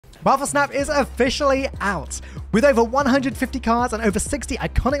Marvel Snap is officially out. With over 150 cards and over 60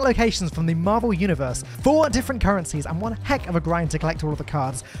 iconic locations from the Marvel Universe, 4 different currencies, and one heck of a grind to collect all of the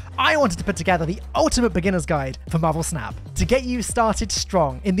cards, I wanted to put together the ultimate beginner's guide for Marvel Snap to get you started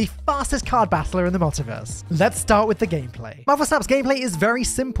strong in the fastest card battler in the multiverse. Let's start with the gameplay. Marvel Snap's gameplay is very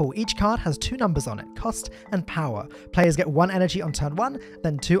simple. Each card has 2 numbers on it, cost and power. Players get 1 energy on turn 1,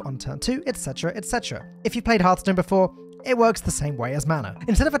 then 2 on turn 2, etc, etc. If you've played Hearthstone before, it works the same way as mana.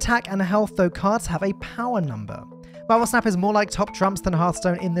 Instead of attack and health, though, cards have a power number. Marvel Snap is more like top trumps than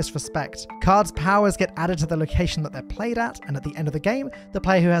Hearthstone in this respect. Cards' powers get added to the location that they're played at, and at the end of the game, the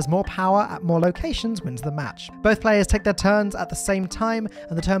player who has more power at more locations wins the match. Both players take their turns at the same time,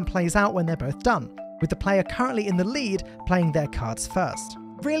 and the turn plays out when they're both done, with the player currently in the lead playing their cards first.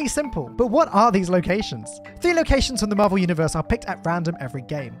 Really simple, but what are these locations? 3 locations from the Marvel Universe are picked at random every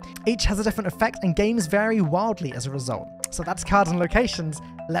game. Each has a different effect and games vary wildly as a result. So that's cards and locations.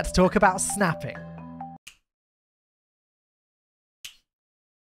 Let's talk about snapping.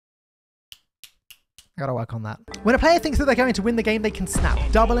 I gotta work on that. When a player thinks that they're going to win the game, they can snap,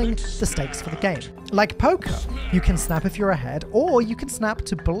 doubling the stakes for the game. Like poker, you can snap if you're ahead, or you can snap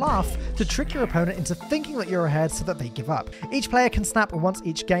to bluff to trick your opponent into thinking that you're ahead so that they give up. Each player can snap once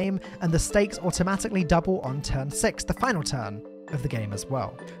each game, and the stakes automatically double on turn 6, the final turn of the game as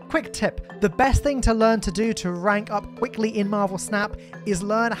well. Quick tip, the best thing to learn to do to rank up quickly in Marvel Snap is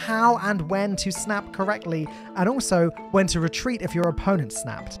learn how and when to snap correctly, and also when to retreat if your opponent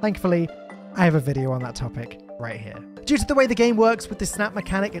snapped. Thankfully, I have a video on that topic right here. Due to the way the game works with the snap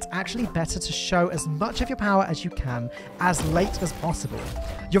mechanic, it's actually better to show as much of your power as you can as late as possible.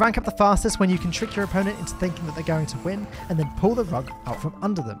 You rank up the fastest when you can trick your opponent into thinking that they're going to win and then pull the rug out from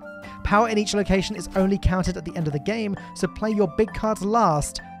under them. Power in each location is only counted at the end of the game, so play your big cards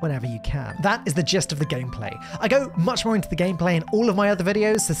last whenever you can. That is the gist of the gameplay. I go much more into the gameplay in all of my other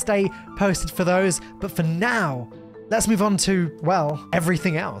videos, so stay posted for those, but for now, let's move on to, well,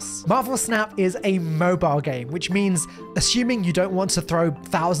 everything else. Marvel Snap is a mobile game, which means, assuming you don't want to throw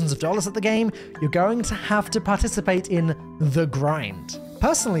thousands of dollars at the game, you're going to have to participate in the grind.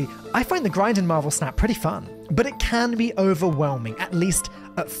 Personally, I find the grind in Marvel Snap pretty fun, but it can be overwhelming, at least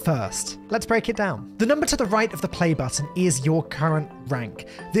at first. Let's break it down. The number to the right of the play button is your current rank.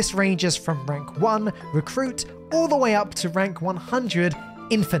 This ranges from rank 1, recruit, all the way up to rank 100,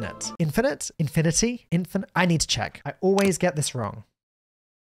 infinite. Infinite? Infinity? Infinite? I need to check. I always get this wrong.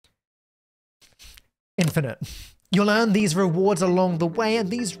 Infinite. You'll earn these rewards along the way, and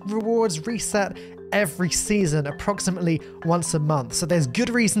these rewards reset every season, approximately once a month, so there's good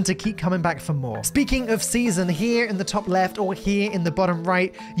reason to keep coming back for more. Speaking of season, here in the top left or here in the bottom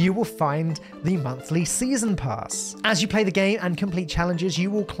right, you will find the monthly season pass. As you play the game and complete challenges,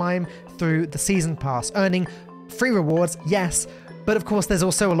 you will climb through the season pass, earning free rewards, yes, but of course there's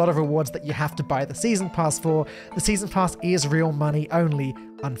also a lot of rewards that you have to buy the season pass for. The season pass is real money only,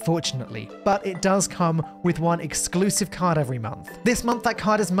 unfortunately, but it does come with one exclusive card every month. This month that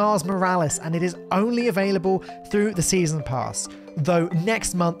card is Miles Morales, and it is only available through the season pass, though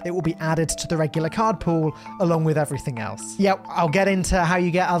next month it will be added to the regular card pool along with everything else. Yep, I'll get into how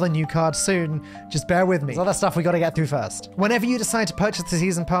you get other new cards soon, just bear with me. There's other stuff we gotta get through first. Whenever you decide to purchase the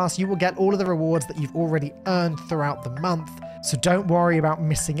season pass, you will get all of the rewards that you've already earned throughout the month, so don't worry about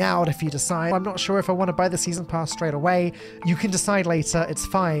missing out if you decide, I'm not sure if I want to buy the season pass straight away. You can decide later, it's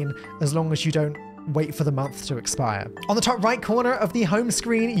fine, as long as you don't wait for the month to expire. On the top right corner of the home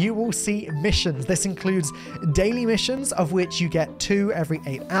screen, you will see missions. This includes daily missions, of which you get 2 every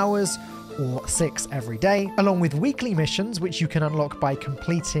 8 hours, or 6 every day, along with weekly missions, which you can unlock by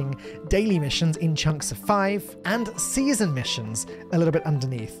completing daily missions in chunks of 5, and season missions a little bit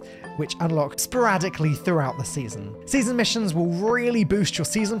underneath, which unlock sporadically throughout the season. Season missions will really boost your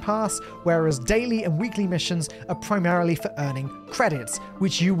season pass, whereas daily and weekly missions are primarily for earning credits,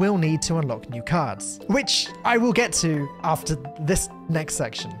 which you will need to unlock new cards, which I will get to after this next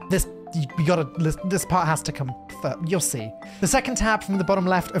section. This part has to come first. You'll see. The second tab from the bottom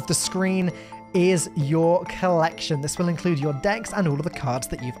left of the screen is your collection. This will include your decks and all of the cards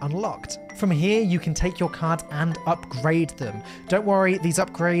that you've unlocked. From here, you can take your cards and upgrade them. Don't worry, these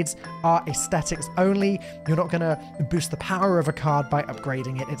upgrades are aesthetics only. You're not gonna boost the power of a card by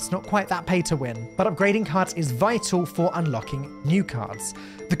upgrading it. It's not quite that pay to win, but upgrading cards is vital for unlocking new cards.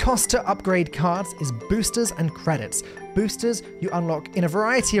 The cost to upgrade cards is boosters and credits. Boosters you unlock in a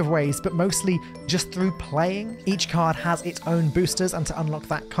variety of ways, but mostly just through playing. Each card has its own boosters, and to unlock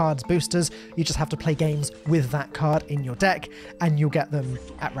that card's boosters, you just have to play games with that card in your deck, and you'll get them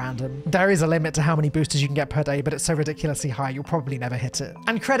at random. There is a limit to how many boosters you can get per day, but it's so ridiculously high, you'll probably never hit it.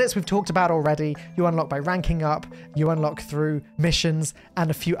 And credits we've talked about already. You unlock by ranking up, you unlock through missions, and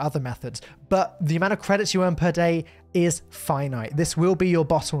a few other methods. But the amount of credits you earn per day is finite. This will be your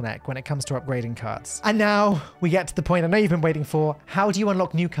bottleneck when it comes to upgrading cards. And now we get to the point I know you've been waiting for. How do you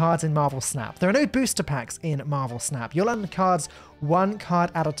unlock new cards in Marvel Snap? There are no booster packs in Marvel Snap. You'll unlock cards one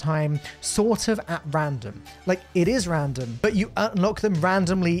card at a time, sort of at random. Like, it is random, but you unlock them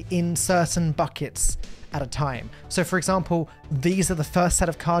randomly in certain buckets at a time. So for example, these are the first set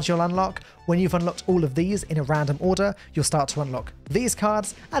of cards you'll unlock. When you've unlocked all of these in a random order, you'll start to unlock these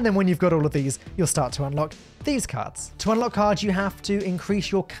cards, and then when you've got all of these, you'll start to unlock these cards. To unlock cards, you have to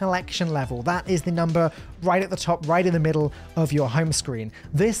increase your collection level. That is the number right at the top, right in the middle of your home screen.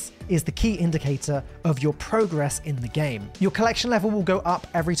 This is the key indicator of your progress in the game. Your collection level will go up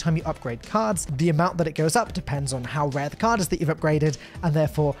every time you upgrade cards. The amount that it goes up depends on how rare the card is that you've upgraded, and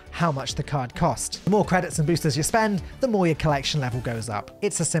therefore how much the card cost. The more credits and boosters you spend, the more your collection level goes up.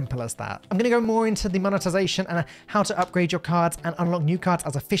 It's as simple as that. I'm going to go more into the monetization and how to upgrade your cards and unlock new cards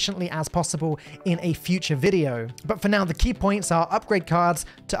as efficiently as possible in a future video. But for now, the key points are upgrade cards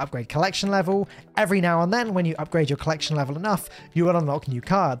to upgrade collection level. Every now and then, when you upgrade your collection level enough, you will unlock new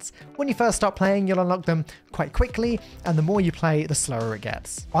cards. When you first start playing, you'll unlock them quite quickly, and the more you play, the slower it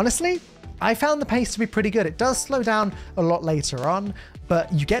gets. Honestly, I found the pace to be pretty good. It does slow down a lot later on,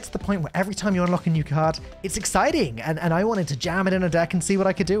 but you get to the point where every time you unlock a new card, it's exciting, and I wanted to jam it in a deck and see what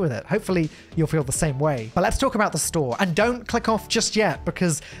I could do with it. Hopefully you'll feel the same way. But let's talk about the store, and don't click off just yet,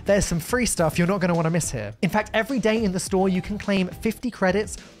 because there's some free stuff you're not going to want to miss here. In fact, every day in the store you can claim 50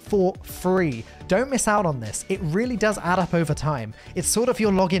 credits for free. Don't miss out on this. It really does add up over time. It's sort of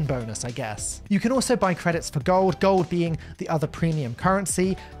your login bonus, I guess. You can also buy credits for gold, gold being the other premium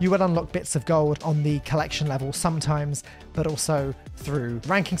currency. You will unlock bits of gold on the collection level sometimes, but also through the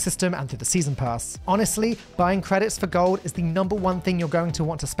ranking system and through the season pass. Honestly, buying credits for gold is the #1 thing you're going to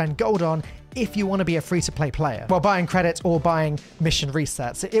want to spend gold on if you want to be a free-to-play player. Well, buying credits or buying mission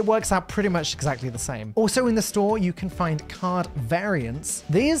resets, it works out pretty much exactly the same. Also in the store, you can find card variants.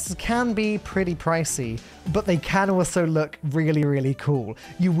 These can be pretty pricey, but they can also look really, really cool.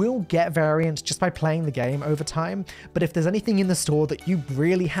 You will get variants just by playing the game over time, but if there's anything in the store that you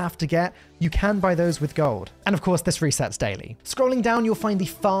really have to get, you can buy those with gold. And of course, this resets daily. Scrolling down, you'll find the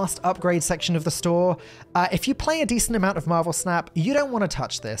fast upgrade section of the store. If you play a decent amount of Marvel Snap, you don't want to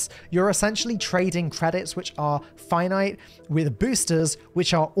touch this. You're essentially trading credits, which are finite, with boosters,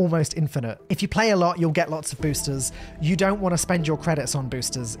 which are almost infinite. If you play a lot, you'll get lots of boosters. You don't want to spend your credits on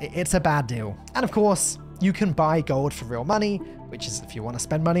boosters. It's a bad deal. And of course, you can buy gold for real money, which is if you want to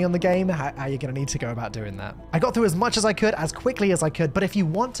spend money on the game, how you're going to need to go about doing that. I got through as much as I could, as quickly as I could, but if you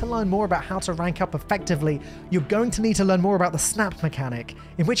want to learn more about how to rank up effectively, you're going to need to learn more about the snap mechanic,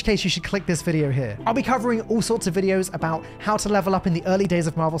 in which case you should click this video here. I'll be covering all sorts of videos about how to level up in the early days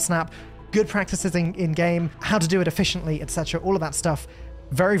of Marvel Snap, good practices in-game, how to do it efficiently, etc. All of that stuff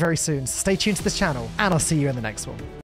very, very soon. So stay tuned to this channel, and I'll see you in the next one.